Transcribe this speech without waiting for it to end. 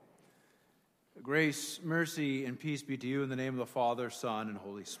Grace, mercy, and peace be to you in the name of the Father, Son, and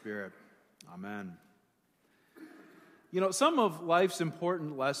Holy Spirit. Amen. You know, some of life's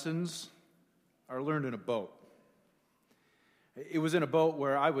important lessons are learned in a boat. It was in a boat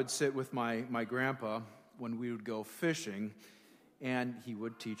where I would sit with my grandpa when we would go fishing, and he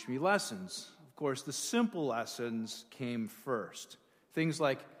would teach me lessons. Of course, the simple lessons came first. Things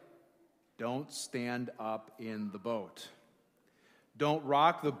like, don't stand up in the boat. Don't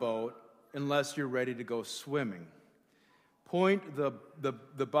rock the boat unless you're ready to go swimming. Point the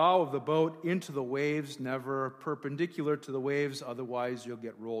bow of the boat into the waves, never perpendicular to the waves, otherwise you'll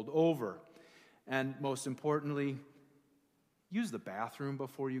get rolled over. And most importantly, use the bathroom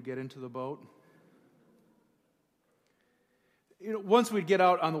before you get into the boat. You know, once we'd get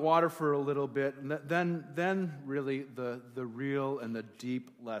out on the water for a little bit, then really the real and the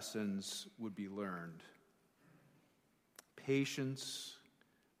deep lessons would be learned. Patience,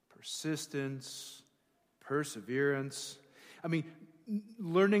 persistence, perseverance. I mean,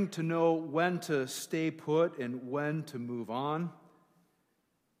 learning to know when to stay put and when to move on.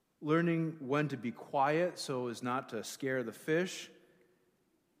 Learning when to be quiet so as not to scare the fish.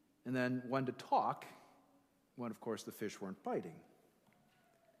 And then when to talk when, of course, the fish weren't biting.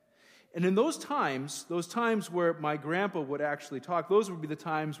 And in those times where my grandpa would actually talk, those would be the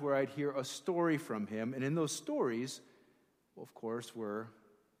times where I'd hear a story from him. And in those stories, well, of course, were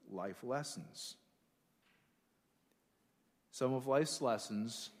life lessons. Some of life's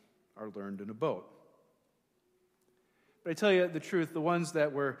lessons are learned in a boat. But I tell you the truth, the ones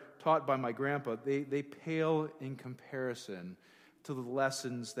that were taught by my grandpa, they pale in comparison to the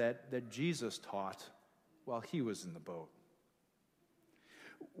lessons that Jesus taught while he was in the boat.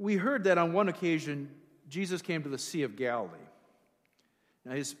 We heard that on one occasion, Jesus came to the Sea of Galilee.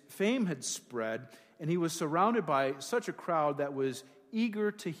 Now, his fame had spread, and he was surrounded by such a crowd that was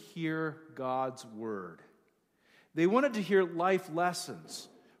eager to hear God's word. They wanted to hear life lessons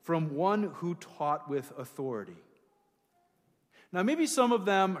from one who taught with authority. Now, maybe some of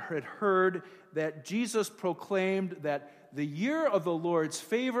them had heard that Jesus proclaimed that the year of the Lord's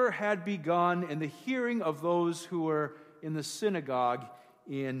favor had begun in the hearing of those who were in the synagogue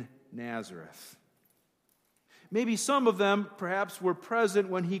in Nazareth. Maybe some of them perhaps were present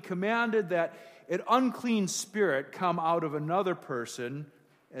when he commanded that an unclean spirit come out of another person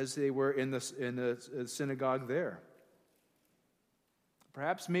as they were in the synagogue there.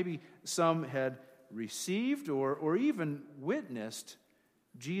 Perhaps maybe some had received or even witnessed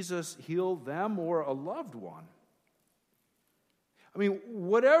Jesus heal them or a loved one. I mean,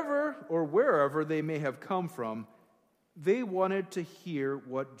 whatever or wherever they may have come from, they wanted to hear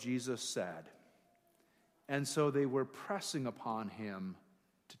what Jesus said. And so they were pressing upon him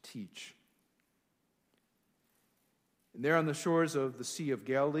to teach. And there on the shores of the Sea of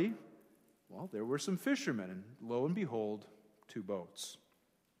Galilee, well, there were some fishermen, and lo and behold, 2 boats.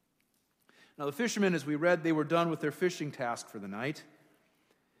 Now the fishermen, as we read, they were done with their fishing task for the night.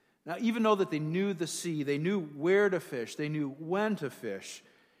 Now, even though that they knew the sea, they knew where to fish, they knew when to fish,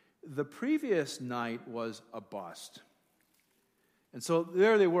 the previous night was a bust. And so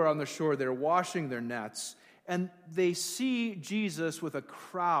there they were on the shore, they're washing their nets, and they see Jesus with a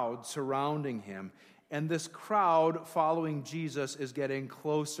crowd surrounding him. And this crowd following Jesus is getting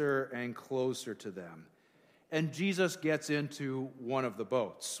closer and closer to them. And Jesus gets into one of the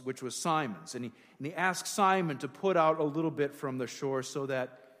boats, which was Simon's. And he asks Simon to put out a little bit from the shore so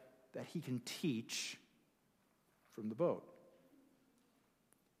that he can teach from the boat.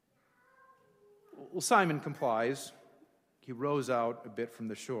 Well, Simon complies. He rows out a bit from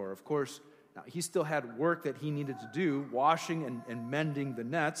the shore. Of course, now he still had work that he needed to do, washing and mending the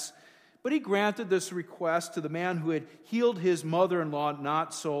nets. But he granted this request to the man who had healed his mother-in-law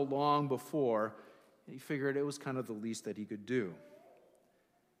not so long before. And he figured it was kind of the least that he could do.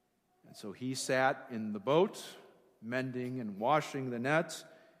 And so he sat in the boat, mending and washing the nets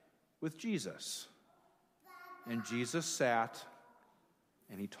with Jesus. And Jesus sat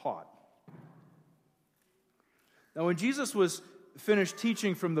and he taught. Now, when Jesus was finished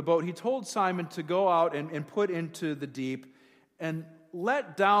teaching from the boat, he told Simon to go out and put into the deep and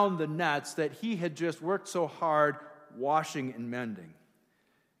let down the nets that he had just worked so hard washing and mending.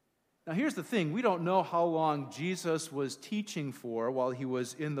 Now, here's the thing. We don't know how long Jesus was teaching for while he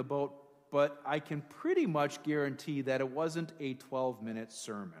was in the boat, but I can pretty much guarantee that it wasn't a 12-minute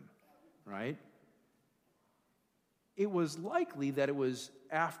sermon, right? It was likely that it was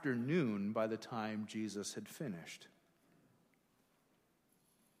afternoon by the time Jesus had finished.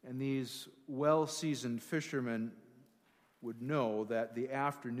 And these well-seasoned fishermen would know that the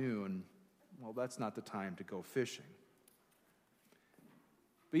afternoon, well, that's not the time to go fishing.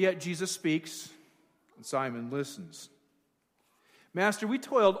 But yet Jesus speaks, and Simon listens. Master, we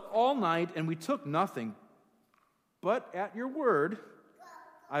toiled all night and we took nothing, but at your word,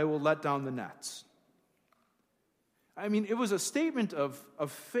 I will let down the nets. I mean, it was a statement of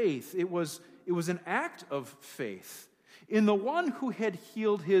faith. It was an act of faith in the one who had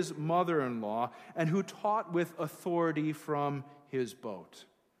healed his mother-in-law and who taught with authority from his boat.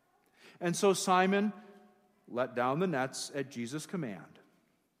 And so Simon let down the nets at Jesus' command.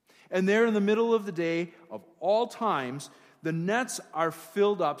 And there in the middle of the day of all times, the nets are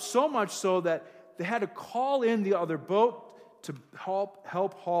filled up, so much so that they had to call in the other boat to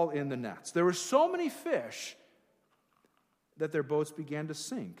help haul in the nets. There were so many fish that their boats began to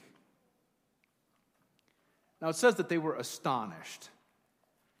sink. Now it says that they were astonished.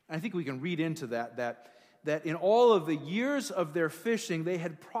 And I think we can read into that in all of the years of their fishing, they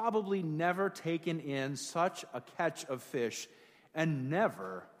had probably never taken in such a catch of fish, and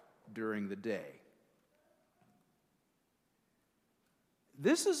never during the day.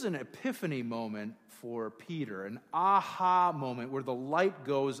 This is an epiphany moment for Peter, an aha moment where the light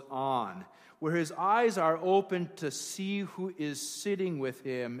goes on, where his eyes are open to see who is sitting with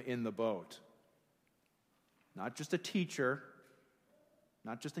him in the boat. Not just a teacher,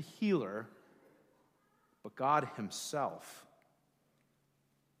 not just a healer, but God himself.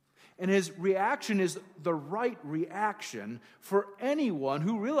 And his reaction is the right reaction for anyone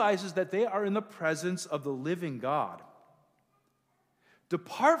who realizes that they are in the presence of the living God.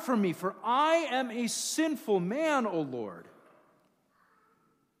 Depart from me, for I am a sinful man, O Lord.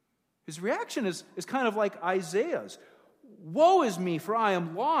 His reaction is kind of like Isaiah's. Woe is me, for I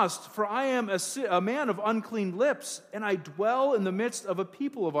am lost, for I am a man of unclean lips, and I dwell in the midst of a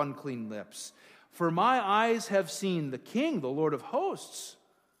people of unclean lips. For my eyes have seen the King, the Lord of hosts.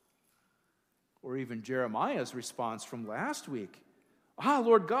 Or even Jeremiah's response from last week.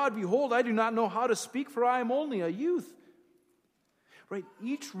 Lord God, behold, I do not know how to speak, for I am only a youth. Right?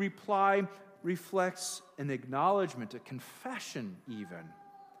 Each reply reflects an acknowledgement, a confession even,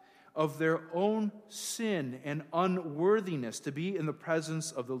 of their own sin and unworthiness to be in the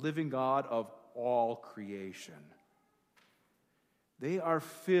presence of the living God of all creation. They are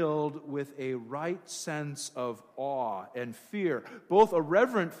filled with a right sense of awe and fear, both a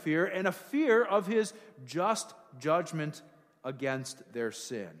reverent fear and a fear of his just judgment against their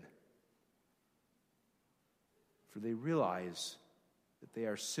sin. For they realize that they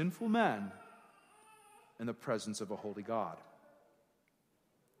are sinful men in the presence of a holy God.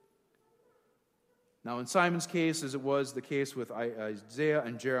 Now, in Simon's case, as it was the case with Isaiah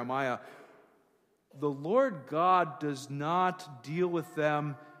and Jeremiah, the Lord God does not deal with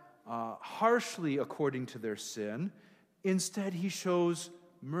them harshly according to their sin. Instead, he shows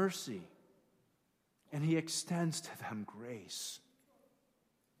mercy, and he extends to them grace.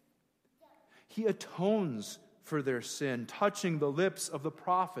 He atones for their sin, touching the lips of the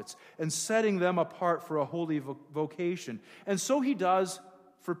prophets and setting them apart for a holy vocation. And so he does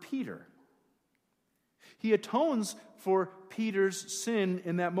for Peter. He atones for Peter's sin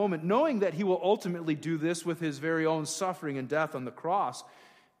in that moment, knowing that he will ultimately do this with his very own suffering and death on the cross.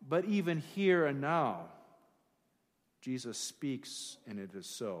 But even here and now, Jesus speaks, and it is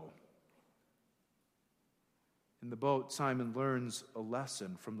so. In the boat, Simon learns a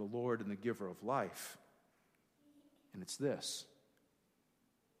lesson from the Lord and the giver of life. And it's this.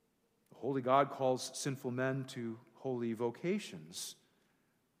 The holy God calls sinful men to holy vocations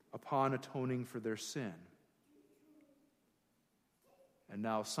upon atoning for their sin. And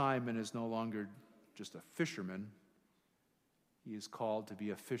now Simon is no longer just a fisherman. He is called to be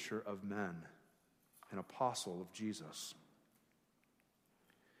a fisher of men, an apostle of Jesus.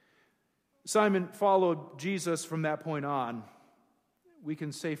 Simon followed Jesus from that point on. We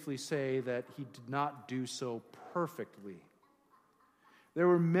can safely say that he did not do so perfectly. There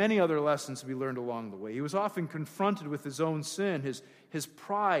were many other lessons to be learned along the way. He was often confronted with his own sin, his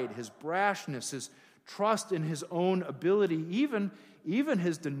pride, his brashness, his trust in his own ability, even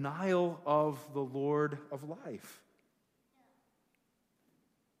his denial of the Lord of life.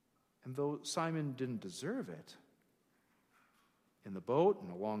 And though Simon didn't deserve it, in the boat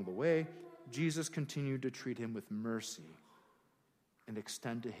and along the way, Jesus continued to treat him with mercy and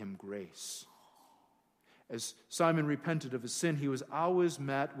extend to him grace. As Simon repented of his sin, he was always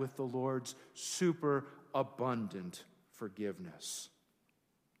met with the Lord's superabundant forgiveness.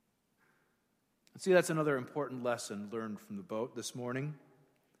 See, that's another important lesson learned from the boat this morning.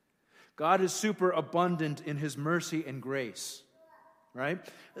 God is superabundant in his mercy and grace, right?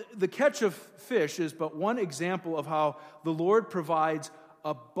 The catch of fish is but one example of how the Lord provides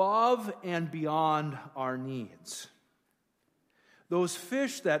above and beyond our needs. Those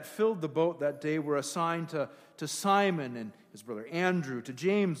fish that filled the boat that day were assigned to Simon and his brother Andrew, to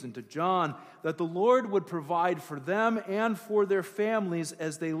James and to John, that the Lord would provide for them and for their families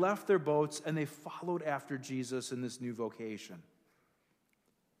as they left their boats and they followed after Jesus in this new vocation.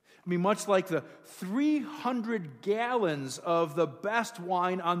 I mean, much like the 300 gallons of the best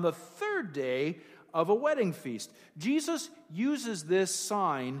wine on the third day of a wedding feast, Jesus uses this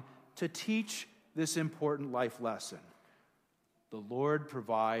sign to teach this important life lesson. The Lord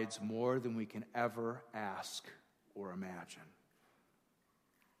provides more than we can ever ask or imagine.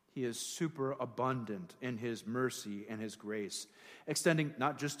 He is super abundant in his mercy and his grace, extending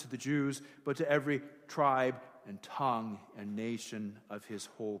not just to the Jews, but to every tribe and tongue and nation of his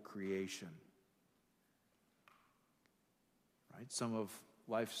whole creation. Right? Some of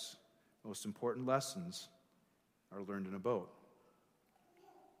life's most important lessons are learned in a boat.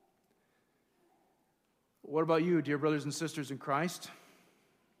 What about you, dear brothers and sisters in Christ?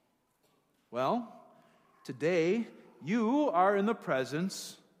 Well, today you are in the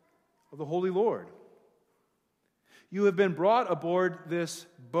presence of the Holy Lord. You have been brought aboard this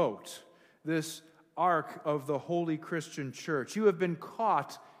boat, this ark of the holy Christian church. You have been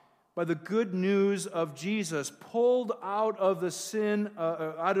caught by the good news of Jesus, pulled out of the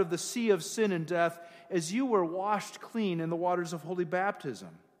sea of sin and death, as you were washed clean in the waters of holy baptism.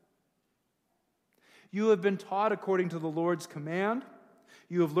 You have been taught according to the Lord's command.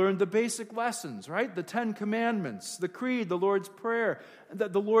 You have learned the basic lessons, right? The 10 Commandments, the Creed, the Lord's Prayer, and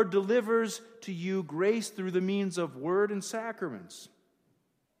that the Lord delivers to you grace through the means of word and sacraments.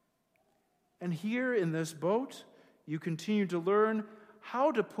 And here in this boat, you continue to learn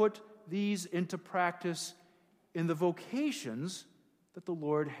how to put these into practice in the vocations that the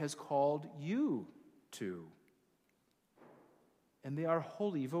Lord has called you to. And they are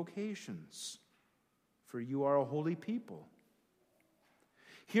holy vocations, for you are a holy people.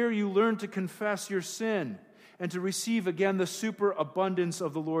 Here you learn to confess your sin and to receive again the superabundance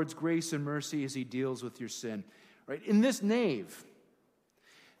of the Lord's grace and mercy as he deals with your sin. Right? In this nave,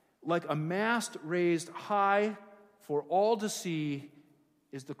 like a mast raised high for all to see,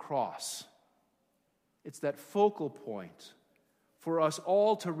 is the cross. It's that focal point for us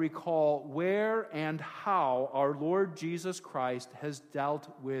all to recall where and how our Lord Jesus Christ has dealt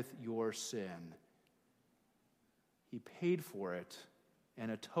with your sin. He paid for it and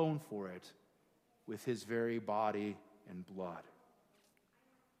atoned for it with his very body and blood.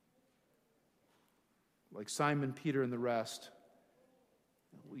 Like Simon, Peter, and the rest,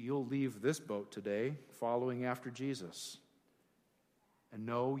 you'll leave this boat today following after Jesus. And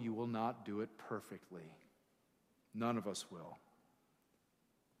no, you will not do it perfectly. None of us will.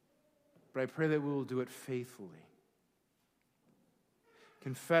 But I pray that we will do it faithfully,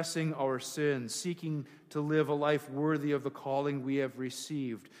 confessing our sins, seeking to live a life worthy of the calling we have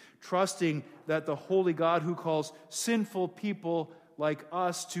received, trusting that the holy God who calls sinful people like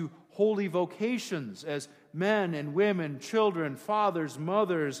us to holy vocations as men and women, children, fathers,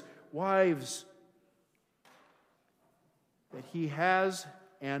 mothers, wives, that he has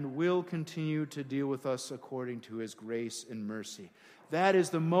and will continue to deal with us according to his grace and mercy. That is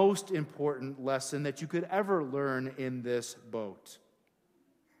the most important lesson that you could ever learn in this boat.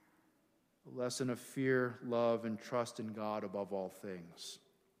 A lesson of fear, love, and trust in God above all things.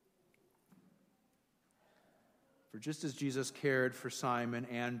 For just as Jesus cared for Simon,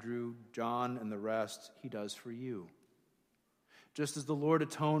 Andrew, John, and the rest, he does for you. Just as the Lord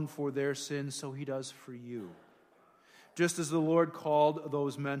atoned for their sins, so he does for you. Just as the Lord called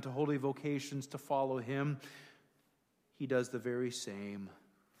those men to holy vocations to follow him, he does the very same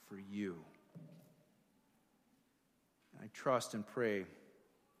for you. I trust and pray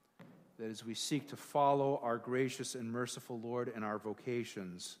that as we seek to follow our gracious and merciful Lord in our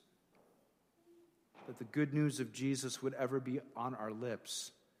vocations, that the good news of Jesus would ever be on our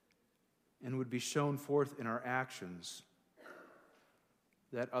lips and would be shown forth in our actions,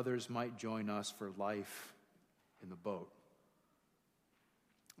 that others might join us for life in the boat.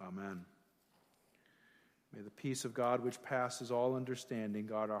 Amen. May the peace of God, which passes all understanding,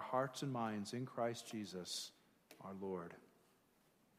 guard our hearts and minds in Christ Jesus, our Lord.